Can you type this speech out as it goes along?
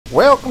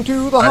Welcome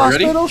to the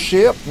hospital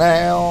ship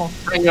now.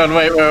 Hang on,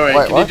 wait.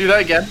 Can you do that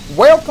again?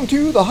 Welcome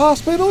to the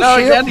hospital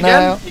ship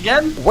now.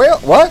 Again? Well,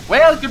 what?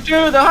 Welcome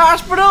to the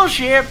hospital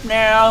ship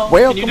now.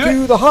 Welcome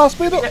to the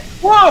hospital.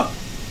 Whoa!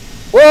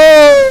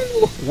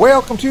 Whoa!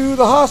 Welcome to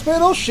the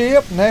hospital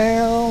ship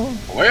now.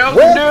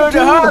 Welcome to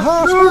the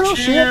hospital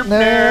ship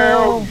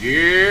now.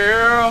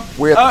 Yeah.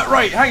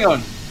 Right, hang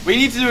on. We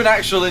need to do an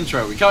actual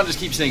intro. We can't just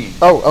keep singing.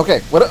 Oh,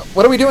 okay.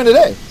 What are we doing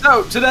today?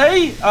 So,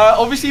 today,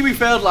 obviously we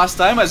failed last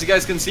time. As you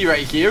guys can see right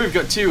here, we've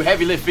got two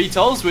heavy lift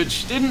VTOLs,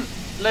 which didn't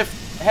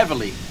lift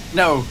heavily.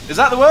 No, is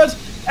that the word?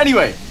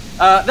 Anyway,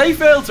 they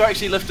failed to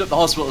actually lift up the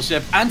hospital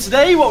ship. And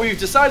today, what we've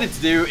decided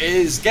to do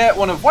is get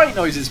one of White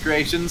Noise's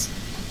creations,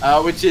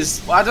 which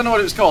is, well, I don't know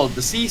what it was called,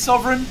 the Sea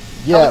Sovereign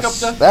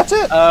helicopter. That's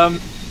it. And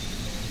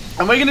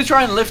we're going to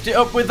try and lift it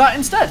up with that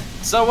instead.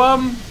 So,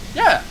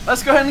 yeah,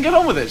 let's go ahead and get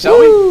on with it, shall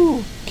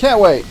we? Can't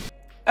wait.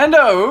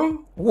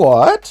 Endo.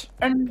 What?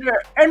 Endo.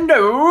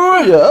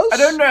 Yes? I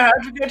don't know how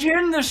to get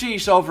in the Sea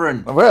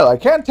Sovereign. Well, I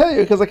can't tell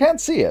you because I can't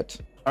see it.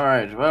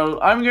 Alright, well,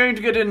 I'm going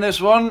to get in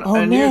this one,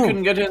 and you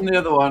can get in the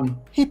other one.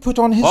 He put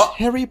on his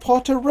Harry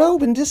Potter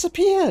robe and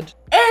disappeared.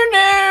 Oh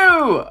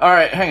no!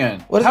 Alright, hang on.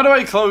 How do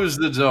I close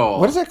the door?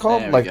 What is it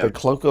called? Like the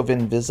Cloak of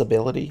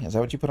Invisibility? Is that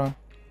what you put on?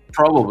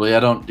 Probably. I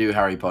don't do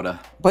Harry Potter.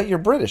 But you're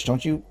British.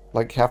 Don't you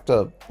like have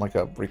to, like,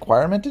 a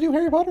requirement to do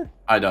Harry Potter?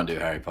 I don't do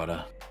Harry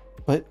Potter.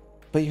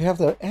 But you have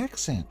the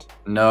accent.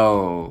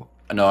 No,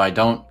 I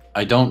don't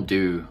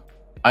do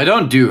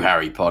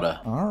Harry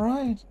Potter. All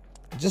right.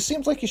 It just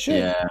seems like you should.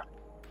 Yeah.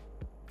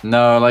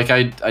 No, like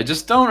I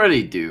just don't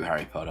really do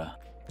Harry Potter.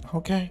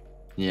 Okay.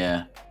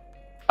 Yeah.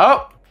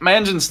 Oh, my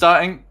engine's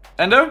starting.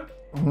 Endo?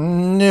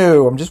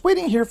 No, I'm just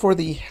waiting here for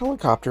the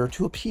helicopter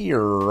to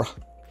appear.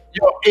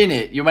 You're in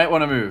it. You might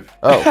want to move.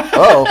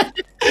 Oh.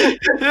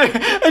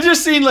 I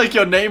just seen like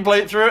your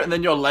nameplate through it and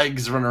then your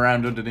legs run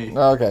around underneath.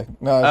 Okay.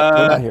 No,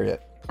 we're not here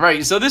yet.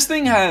 Right, so this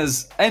thing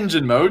has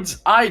engine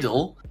modes,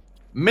 idle,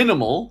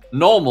 minimal,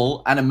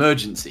 normal, and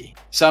emergency.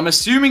 So I'm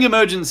assuming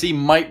emergency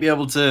might be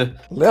able to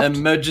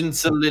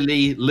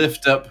emergency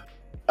lift up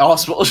a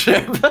hospital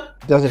ship.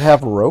 Does it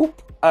have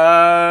rope?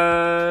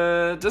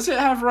 Does it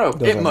have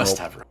rope? It must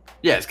have rope.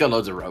 Yeah, it's got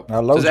loads of rope.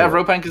 Does it have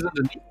rope anchors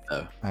underneath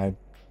though? I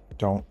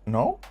don't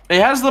know.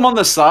 It has them on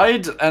the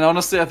side, and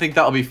honestly, I think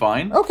that'll be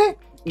fine. Okay.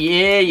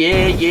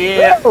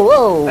 Yeah.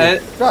 Whoa.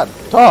 God,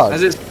 Todd.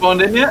 Has it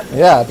spawned in yet?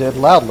 Yeah, it did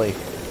loudly.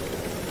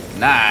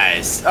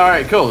 Nice.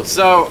 Alright, cool.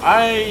 So,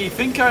 I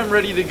think I'm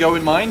ready to go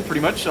in mine,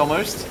 pretty much,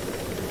 almost.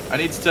 I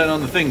need to turn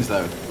on the things,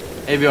 though.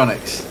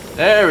 Avionics.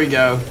 There we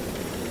go.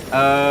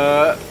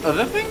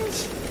 Other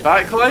things?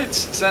 Backlights,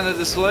 center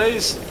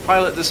displays,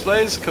 pilot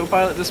displays,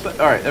 co-pilot display.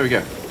 Alright, there we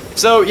go.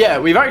 So, yeah,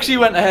 we've actually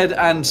went ahead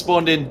and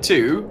spawned in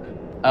two.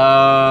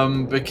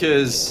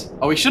 Because...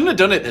 Oh, we shouldn't have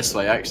done it this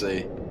way,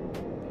 actually.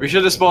 We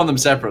should have spawned them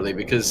separately,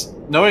 because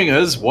knowing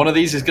us, one of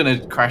these is going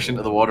to crash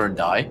into the water and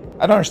die.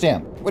 I don't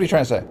understand. What are you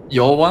trying to say?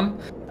 Your one.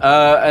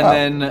 And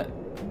then...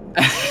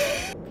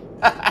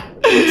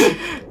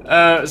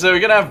 so we're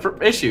going to have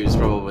issues,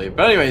 probably.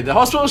 But anyway, the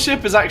hospital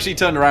ship is actually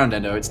turned around,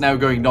 Endo. It's now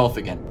going north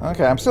again.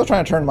 Okay, I'm still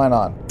trying to turn mine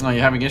on. Oh,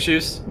 you having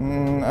issues?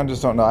 I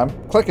just don't know. I'm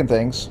clicking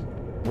things,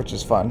 which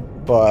is fun,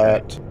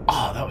 but... Okay.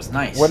 Oh, that was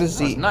nice. What is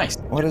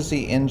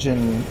the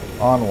engine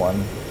on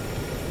one?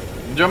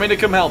 Do you want me to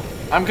come help?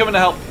 I'm coming to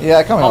help.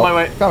 Yeah, come help. On my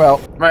way. Come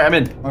help. Right, I'm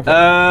in.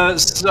 Okay.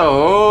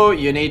 So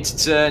you need to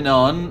turn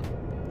on.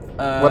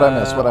 What I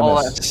missed?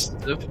 All that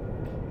stuff.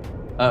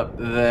 Up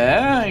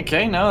there.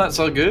 Okay, no, that's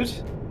all good.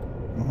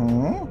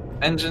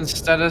 Engine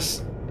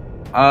status.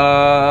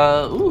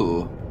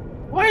 Ooh.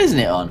 Why isn't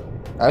it on?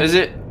 Is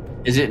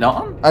it not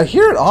on? I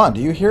hear it on.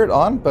 Do you hear it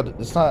on? But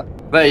it's not.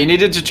 There, you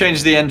needed to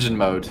change the engine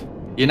mode.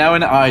 You're now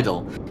in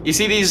idle. You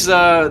see these?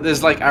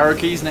 There's like arrow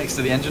keys next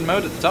to the engine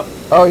mode at the top.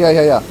 Oh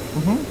yeah.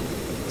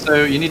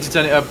 So you need to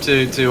turn it up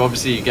to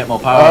obviously get more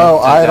power. Oh,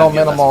 idle,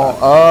 minimal.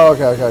 Oh,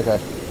 okay.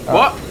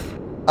 What?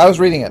 I was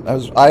reading it. I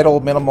was idle,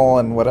 minimal,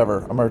 and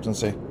whatever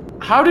emergency.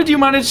 How did you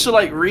manage to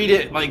like read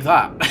it like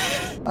that?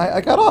 I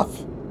got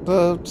off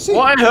the seat.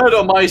 What I heard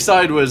on my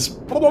side was.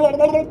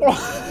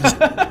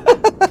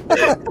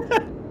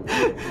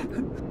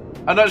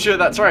 I'm not sure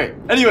that's right.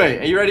 Anyway,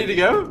 are you ready to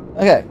go?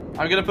 Okay.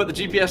 I'm gonna put the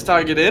GPS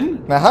target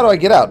in. Now, how do I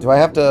get out? Do I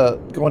have to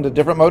go into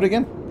different mode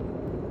again?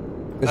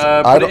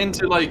 Put it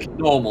into like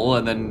normal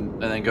and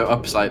then go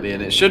up slightly,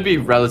 and it should be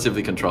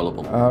relatively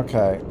controllable.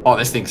 Okay. Oh,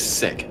 this thing's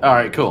sick. All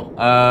right, cool.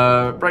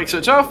 Brake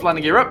switch off.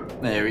 Landing gear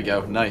up. There we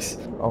go. Nice.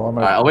 Oh, all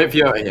right, I'll wait for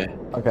you out here.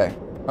 Okay.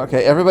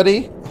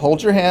 Everybody,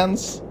 hold your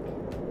hands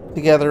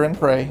together and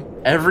pray.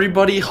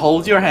 Everybody,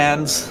 hold your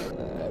hands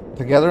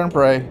together and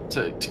pray.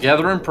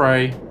 Together and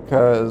pray.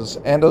 Because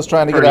Endo's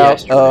trying to get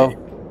out of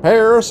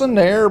Harrison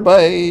Air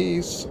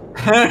Base.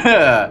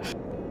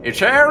 It's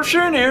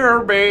Harrison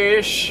Air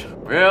Base.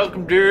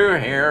 Welcome to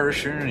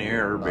Harrison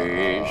Air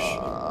Base.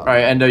 All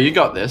right, Endo, you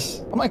got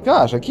this. Oh my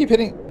gosh, I keep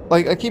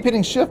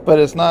hitting shift, but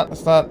it's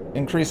not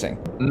increasing.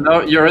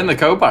 No, you're in the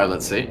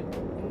co-pilot seat.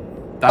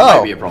 That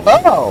might be a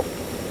problem. Oh,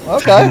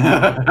 okay.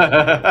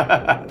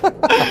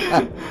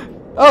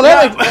 Oh,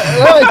 that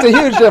makes a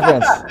huge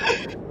difference.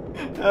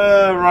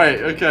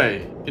 Right,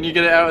 okay. Can you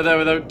get it out of there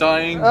without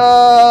dying?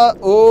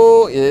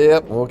 Oh,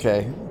 yep,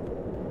 okay.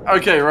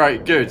 Okay,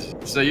 right, good.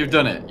 So you've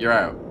done it. You're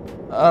out.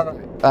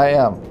 I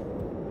am.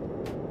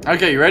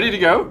 Okay, you ready to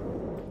go?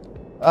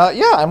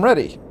 Yeah, I'm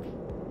ready.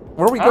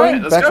 Where are we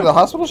going? Back to the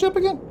hospital ship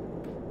again?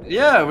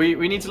 Yeah, we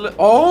need to...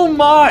 Oh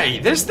my!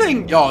 This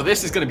thing... Oh,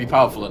 this is going to be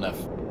powerful enough.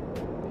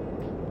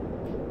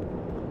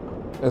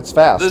 It's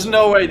fast. There's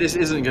no way this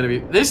isn't going to be...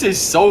 This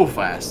is so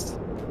fast.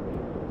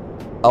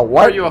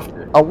 Where are you off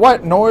to? A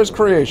white noise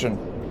creation.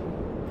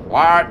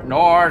 White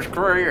noise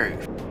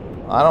creation.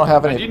 I don't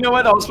have any... Do you know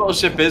where the hospital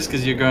ship is?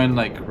 Because you're going,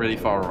 like, really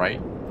far right.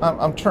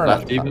 I'm turning.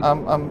 Left even?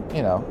 I'm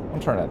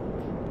turning.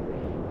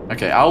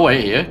 Okay, I'll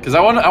wait here because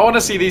I want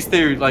to see these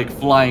two like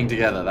flying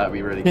together. That'd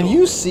be really cool. Can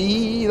you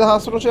see the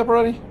hospital ship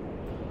already?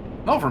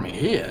 Not from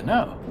here,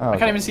 no. Oh, okay. I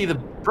can't even see the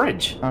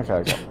bridge.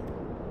 Okay.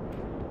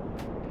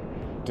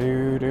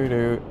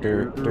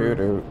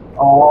 Do.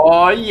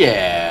 Oh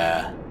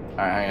yeah. All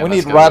right, we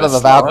need Ride of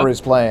the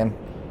Valkyries playing.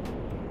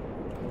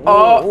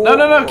 Oh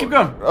no, keep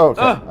going. Oh,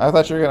 okay. I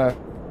thought you were gonna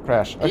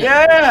crash. Okay.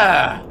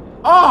 Yeah.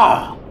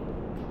 Oh,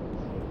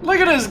 look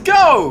at us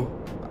go.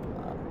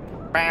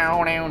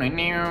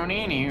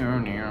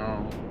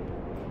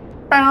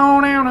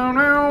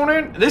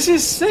 This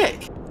is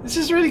sick. This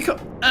is really cool.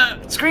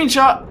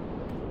 Screenshot.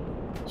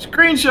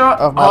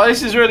 Oh,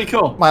 this is really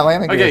cool. My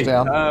landing gear is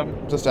down.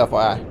 Just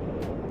FYI.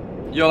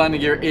 Your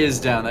landing gear is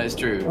down. That is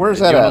true. Where's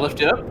that at?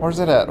 Lift it up? Where's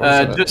it at?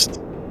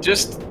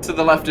 Just to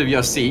the left of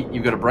your seat,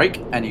 you've got a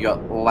brake and you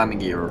got landing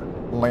gear.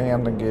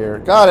 Landing gear.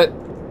 Got it.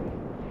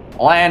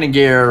 Landing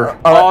gear.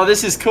 Right. Oh,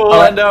 this is cool,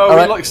 Endo.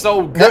 We look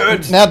so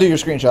good. Now do your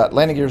screenshot.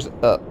 Landing gear's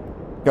up.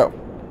 Go.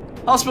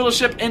 Hospital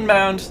ship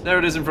inbound. There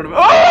it is in front of me.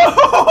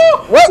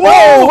 Oh! What?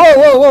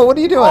 Whoa! What are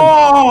you doing?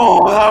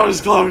 Oh, that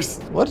was close.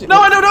 What?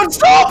 No, don't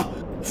stop!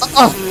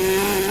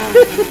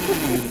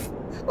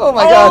 Oh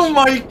my gosh. Oh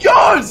my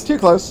god! Too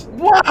close.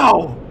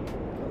 Wow!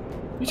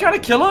 You trying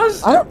to kill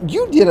us?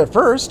 You did it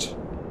first.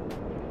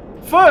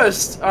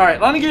 First? Alright,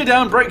 landing gear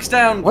down, brakes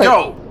down,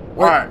 go!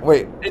 Alright.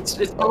 Wait. It's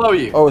below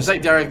you. Oh, it's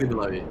like directly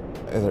below you.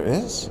 There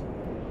is?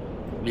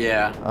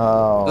 Yeah.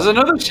 Oh. There's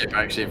another ship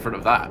actually in front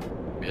of that.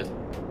 Weird.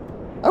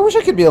 I wish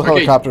I could build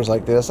helicopters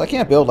like this. I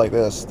can't build like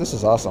this. This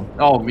is awesome.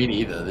 Oh, me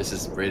neither. This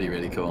is really,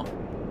 really cool. Do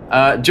you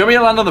want me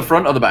to land on the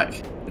front or the back?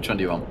 Which one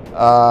do you want?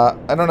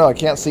 I don't know. I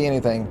can't see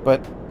anything,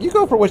 but you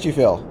go for what you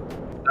feel.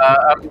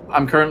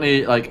 I'm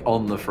currently like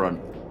on the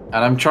front,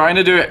 and I'm trying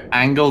to do it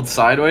angled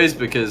sideways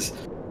because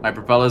my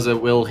propellers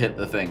will hit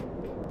the thing.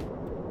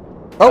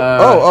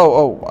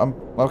 Oh! I'm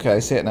okay. I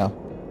see it now.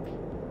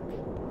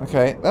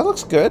 Okay, that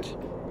looks good.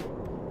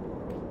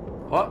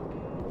 What?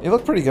 You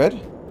look pretty good.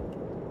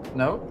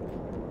 No.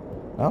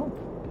 Oh,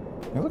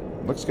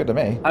 looks good to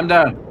me. I'm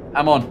down.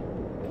 I'm on.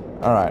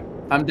 All right.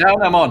 I'm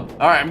down. I'm on.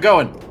 All right. I'm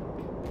going.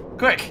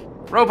 Quick,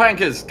 rope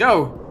anchors.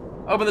 Go.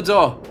 Open the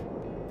door.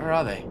 Where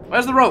are they?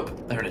 Where's the rope?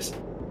 There it is.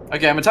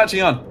 Okay, I'm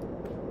attaching on.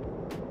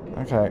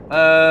 Okay.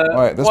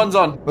 Wait, one's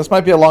on. This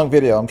might be a long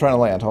video. I'm trying to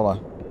land. Hold on.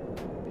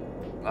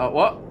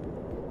 What?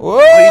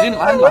 Whoa! Oh, you didn't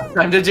land last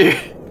time, did you?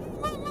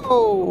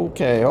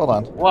 Okay, hold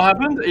on. What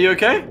happened? Are you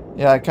okay?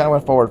 Yeah, I kind of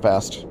went forward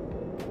fast.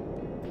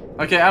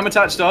 Okay, I'm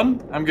attached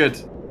on. I'm good.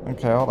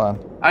 Okay, hold on.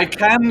 I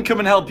can come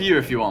and help you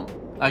if you want.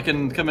 I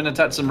can come and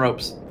attach some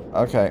ropes.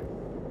 Okay.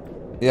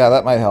 Yeah,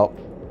 that might help.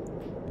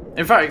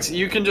 In fact,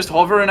 you can just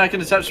hover and I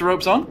can attach the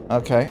ropes on.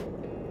 Okay.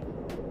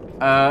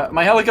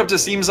 My helicopter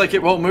seems like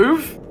it won't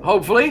move,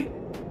 hopefully.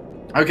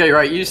 Okay,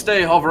 right, you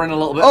stay hovering a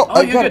little bit.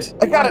 Oh, you're good.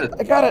 I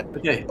got it.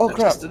 Okay. Oh,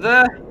 crap. This to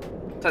there.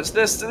 Touch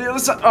this to the other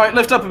side. Alright,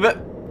 lift up a bit.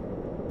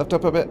 Lift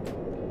up a bit.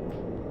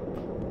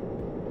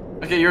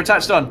 Okay, you're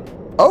attached on.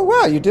 Oh,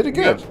 wow, you did it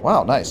good.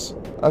 Wow, nice.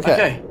 Okay.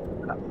 Okay.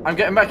 I'm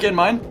getting back in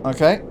mine.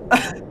 Okay.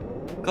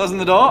 Closing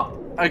the door.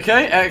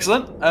 Okay,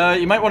 excellent.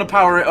 You might want to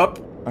power it up.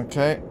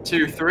 Okay.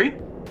 2, 3.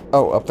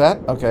 Oh, up that?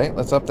 Okay,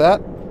 let's up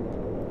that.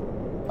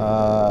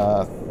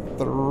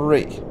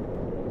 3.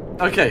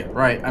 Okay,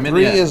 right, I'm in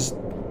 3 the air. is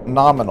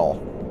nominal.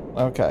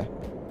 Okay.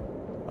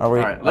 Are we...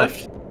 Alright,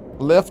 lift.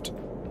 Lift.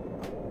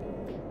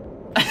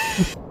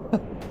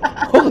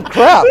 Holy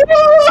crap!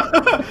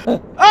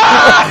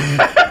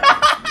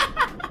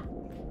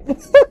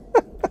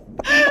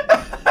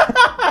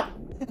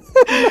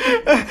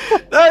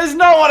 That is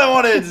not what I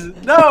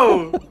wanted!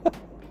 No!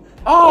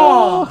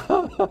 Oh!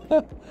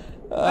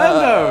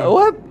 Hello!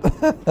 What?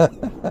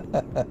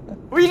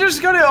 We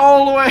just got it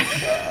all the way.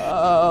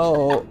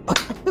 Oh.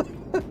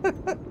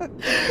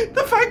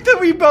 The fact that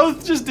we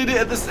both just did it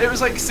at this, it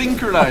was like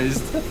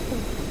synchronized.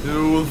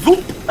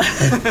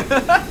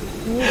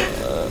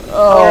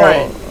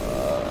 Alright.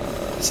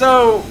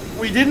 So,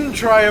 we didn't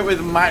try it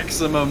with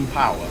maximum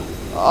power.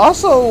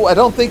 Also, I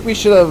don't think we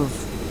should have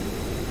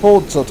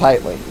pulled so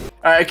tightly.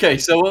 Alright, okay,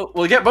 so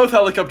we'll get both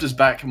helicopters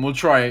back and we'll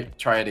try it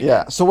again.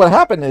 Yeah, so what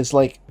happened is,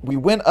 like, we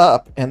went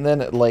up and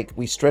then, like,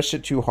 we stretched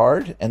it too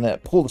hard and then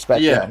it pulled us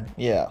back down.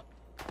 Yeah.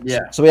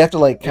 Yeah. So we have to,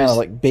 like, kind of,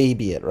 like,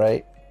 baby it,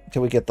 right?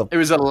 Until we get the... It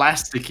was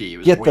elasticy. It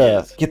was get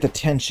weird. the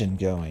tension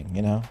going,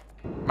 you know?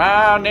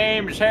 My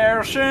name's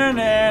Harrison,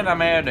 and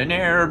I'm at an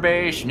air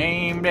base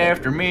named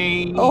after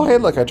me. Oh, hey,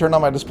 look, I turned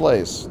on my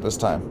displays this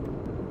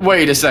time.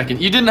 Wait a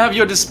second, you didn't have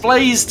your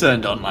displays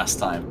turned on last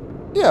time.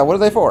 Yeah, what are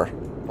they for?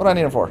 What do I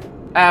need them for?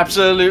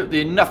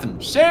 Absolutely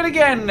nothing. Say it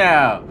again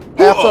now.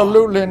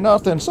 Absolutely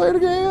nothing. Say it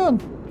again.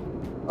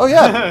 Oh,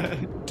 yeah.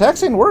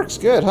 Taxiing works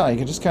good, huh? You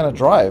can just kind of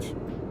drive.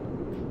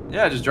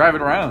 Yeah, just drive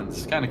it around.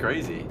 It's kind of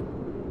crazy.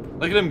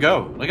 Look at him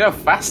go. Look how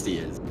fast he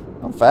is.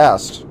 I'm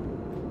fast.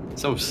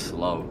 So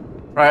slow.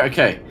 Right,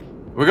 okay.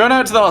 We're going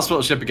out to the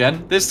hospital ship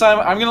again. This time,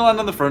 I'm going to land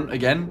on the front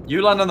again.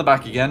 You land on the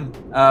back again.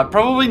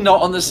 Probably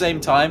not on the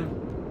same time.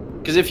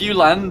 Because if you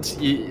land,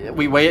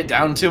 we weigh it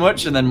down too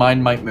much, and then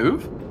mine might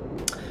move.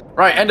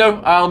 Right, Endo,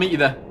 I'll meet you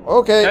there.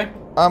 Okay.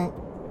 I'm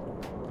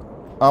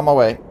on my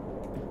way.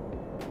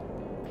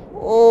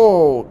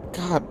 Oh,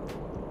 God.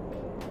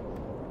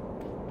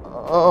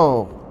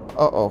 Oh.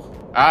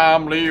 Uh-oh.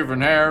 I'm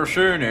leaving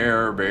Harrison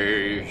Air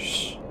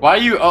Base. Why are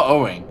you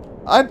uh-ohing?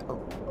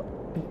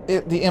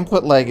 The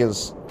input lag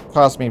is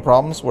caused me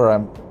problems where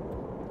I'm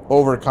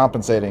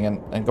overcompensating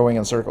and going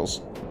in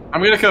circles.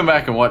 I'm going to come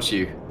back and watch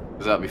you,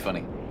 because that'd be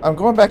funny. I'm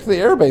going back to the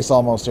airbase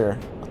almost here.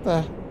 What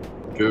the...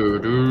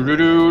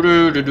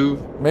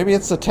 Maybe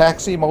it's the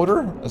taxi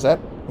motor? Is that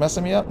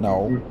messing me up?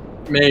 No.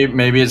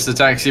 Maybe it's the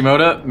taxi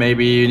motor.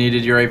 Maybe you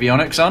needed your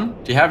avionics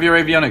on. Do you have your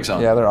avionics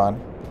on? Yeah, they're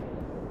on.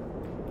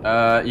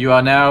 You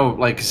are now,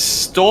 like,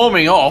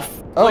 storming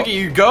off. Oh. Look at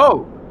you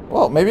go.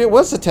 Well, maybe it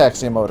was the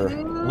taxi motor.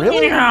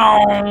 Really?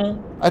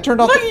 I turned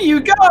off. Look at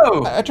you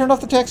go. I turned off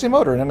the taxi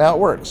motor and now it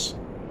works.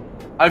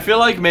 I feel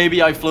like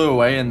maybe I flew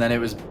away and then it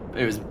was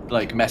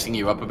like messing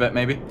you up a bit,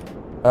 maybe.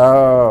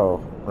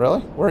 Oh, really?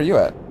 Where are you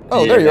at?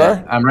 Oh, yeah, there you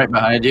are. I'm right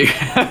behind you.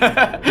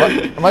 What?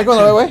 Am I going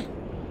the right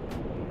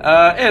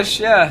way? Ish,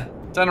 yeah.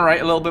 Turn right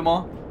a little bit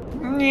more.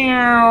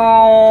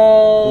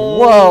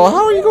 Whoa,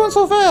 how are you going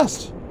so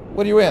fast?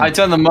 What are you in? I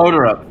turned the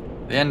motor up.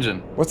 The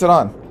engine. What's it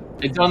on?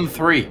 It's on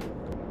 3.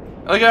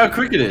 Look how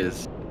quick it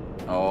is.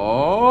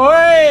 Oh,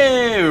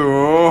 hey!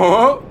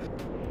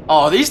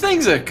 Oh, these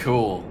things are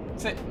cool.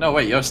 No,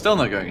 wait, you're still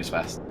not going as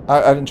fast.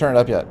 I didn't turn it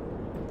up yet.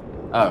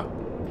 Oh.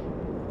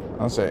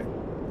 Let's see.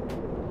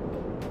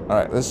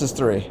 Alright, this is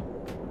 3.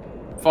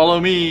 Follow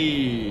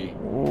me.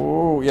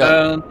 Ooh, yeah.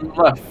 Turn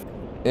left.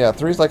 Yeah,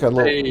 3's like a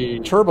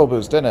little turbo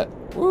boost, isn't it?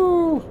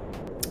 Woo!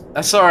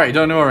 That's alright,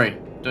 don't worry.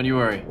 Don't you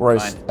worry. Where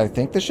I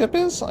think the ship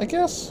is, I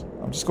guess?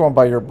 I'm just going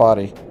by your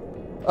body.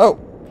 Oh!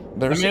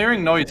 I'm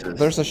hearing noises.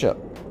 There's the ship.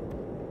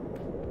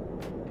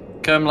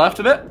 Come left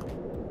a bit.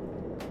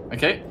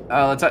 Okay,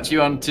 I'll attach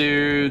you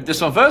onto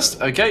this one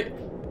first. Okay.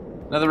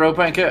 Another rope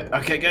anchor.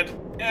 Okay, good.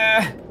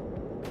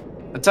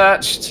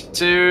 Attached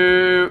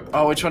to...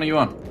 Oh, which one are you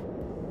on?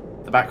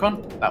 The back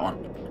one? That one.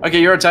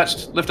 Okay, you're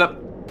attached. Lift up.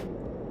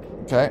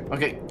 Okay.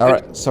 Okay.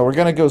 Alright, so we're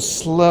gonna go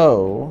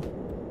slow.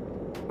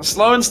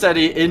 Slow and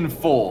steady in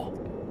 4.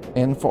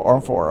 In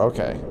 4,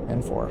 okay.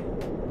 In 4.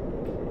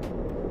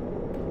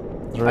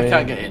 3. I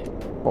can't get in.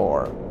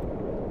 4.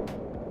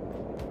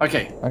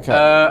 Okay. Okay.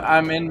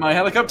 I'm in my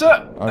helicopter.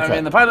 Okay. I'm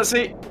in the pilot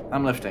seat.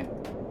 I'm lifting.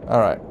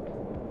 Alright.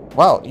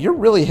 Wow, you're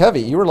really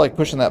heavy. You were like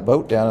pushing that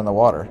boat down in the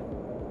water.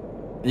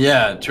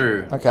 Yeah,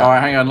 true. Okay.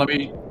 Alright, hang on. Let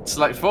me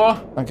select 4.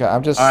 Okay,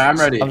 I'm just... Alright, I'm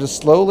ready. I'm just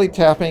slowly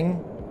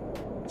tapping.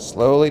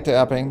 Slowly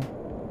tapping.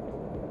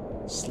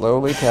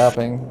 Slowly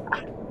tapping.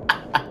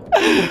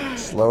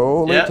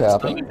 Slowly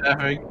tapping. Slowly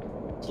tapping.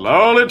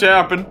 Slowly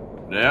tapping.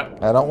 Yeah.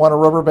 I don't want to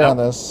rubber band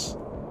this.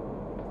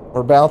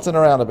 We're bouncing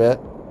around a bit.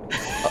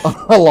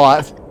 A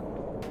lot.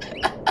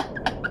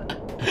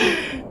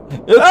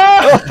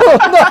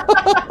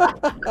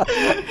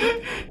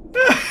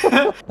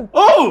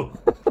 Oh!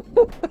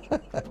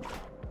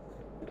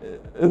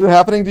 Is it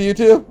happening to you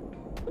too?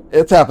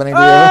 It's happening to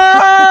you.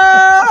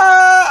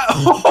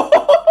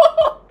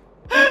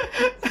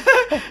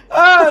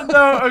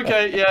 No,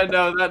 okay, yeah,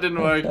 no, that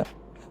didn't work.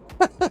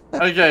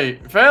 Okay,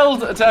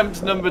 failed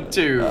attempt number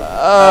 2.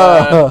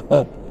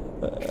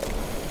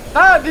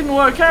 That didn't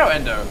work out,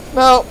 Endo.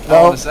 No,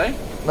 I want to say.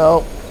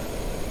 No.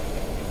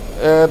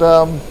 It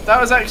That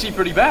was actually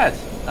pretty bad.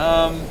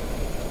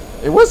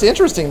 It was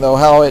interesting though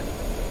how it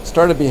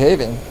started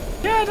behaving.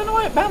 Yeah, I don't know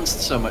why it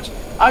bounced so much.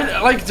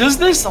 Does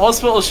this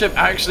hospital ship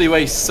actually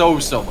weigh so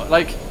much?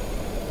 Like,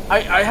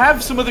 I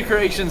have some other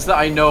creations that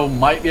I know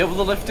might be able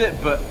to lift it,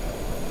 but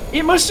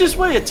it must just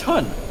weigh a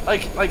ton.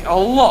 Like a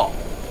lot.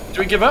 Do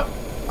we give up?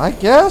 I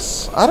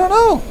guess. I don't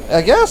know.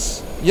 I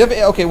guess. You have,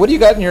 okay, what do you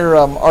got in your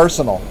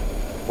arsenal?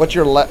 What's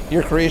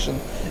your creation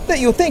that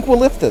you think will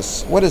lift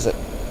this? What is it?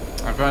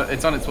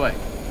 It's on its way.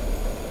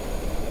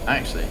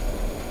 Actually,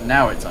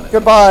 now it's on its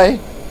Goodbye.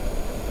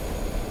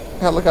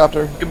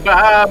 Helicopter.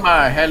 Goodbye,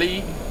 my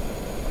heli.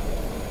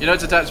 You know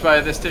it's attached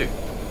by this too.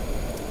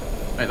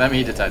 Wait, let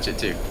me detach it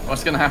too.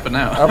 What's gonna happen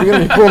now? Are we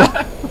gonna be pulled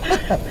up?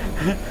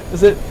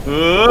 Is it?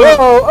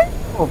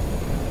 Whoa!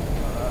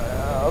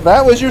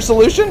 That was your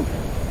solution?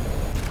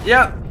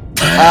 Yeah.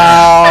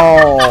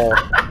 Ow!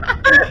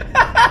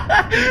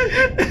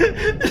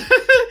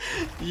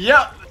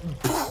 Yep.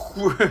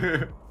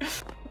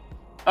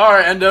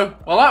 Alright, Endo.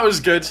 Well, that was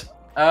good.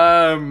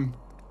 I'm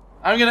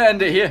gonna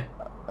end it here.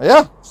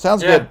 Yeah,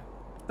 sounds good.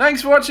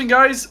 Thanks for watching,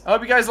 guys. I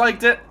hope you guys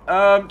liked it.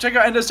 Check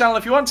out Endo's channel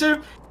if you want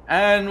to,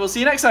 and we'll see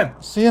you next time.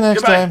 See you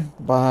next time.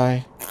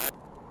 Bye.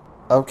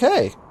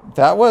 Okay,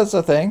 that was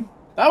a thing.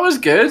 That was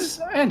good.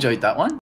 I enjoyed that one.